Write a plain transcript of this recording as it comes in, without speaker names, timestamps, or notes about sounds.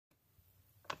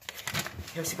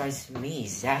Hey, what's up guys, me,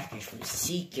 Zachary from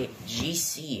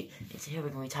CKGC, and today we're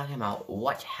going to be talking about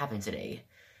what happened today.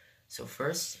 So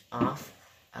first off,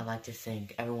 I'd like to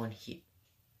thank everyone here.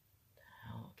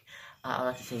 I'd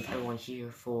like to thank everyone here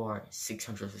for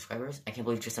 600 subscribers. I can't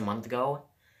believe just a month ago,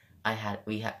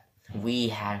 we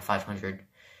had 500.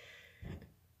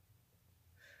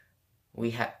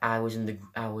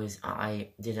 I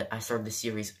started the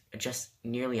series just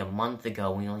nearly a month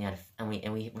ago. We only had, and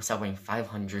we were celebrating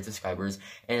 500 subscribers,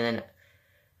 and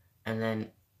then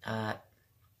a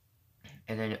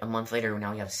month later,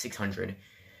 now we have 600.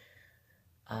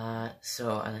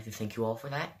 So I'd like to thank you all for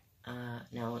that.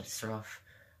 Now let's start off.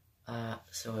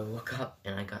 So I woke up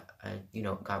and I got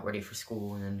ready for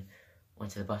school, and then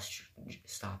went to the bus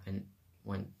stop and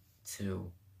went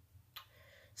to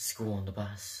school on the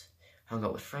bus. Hung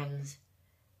out with friends,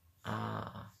 and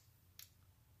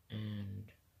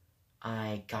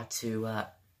I got to,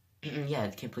 yeah, I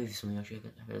can't believe something actually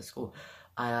happened at school.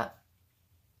 I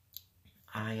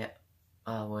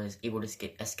was able to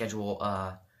get a schedule,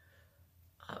 I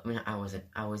was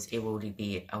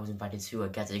invited to a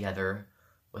get-together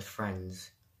with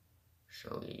friends,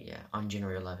 so yeah, on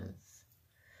January 11th.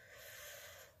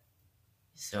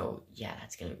 So yeah,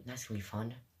 that's gonna be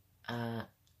fun.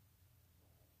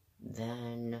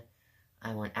 Then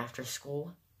I went after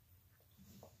school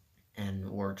and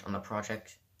worked on the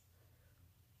project.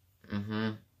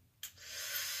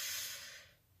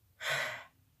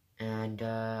 And,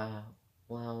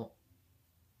 well,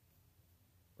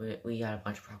 we got a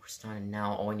bunch of progress done, and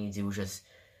now all we need to do is just,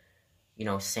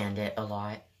 sand it a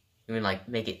lot. I mean, like,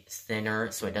 make it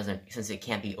thinner so it doesn't, since it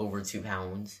can't be over 2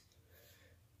 pounds.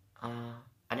 I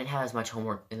didn't have as much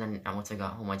homework, and then once I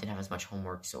got home, I didn't have as much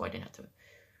homework, so I didn't have to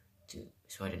do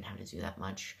that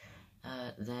much.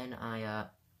 Then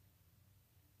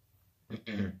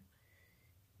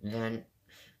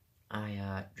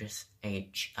I just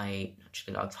ate chili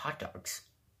dogs, hot dogs.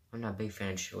 I'm not a big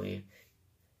fan of chili.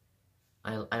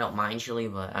 I don't mind chili,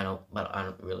 but I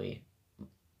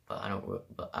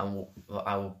will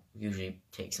usually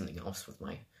take something else with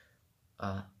my,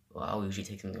 I'll usually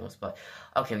take something else, but,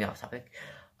 okay, I'm off topic.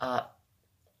 But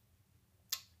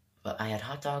I had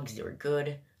hot dogs, they were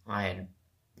good.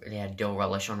 They had dill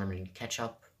relish on them and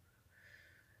ketchup.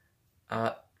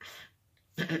 Then,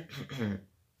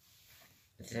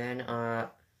 oh,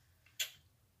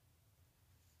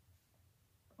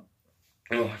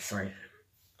 sorry.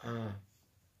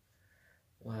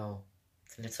 Well, I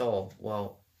think that's all.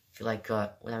 Well, if you like,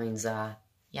 that means, yeah,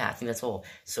 I think that's all.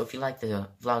 So if you like the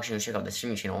vlog channel, check out the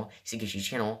streaming channel, CKG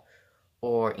channel,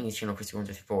 or English channel for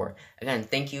 154. Again,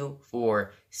 thank you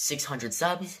for 600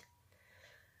 subs.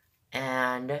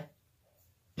 And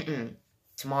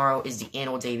tomorrow is the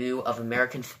annual debut of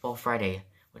American Football Friday,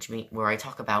 where I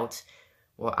talk about,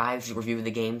 where I review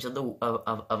the games of the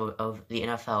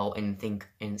NFL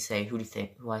and say who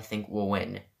I think will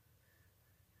win.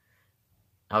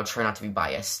 I'll try not to be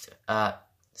biased.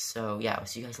 So yeah, I'll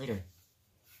see you guys later.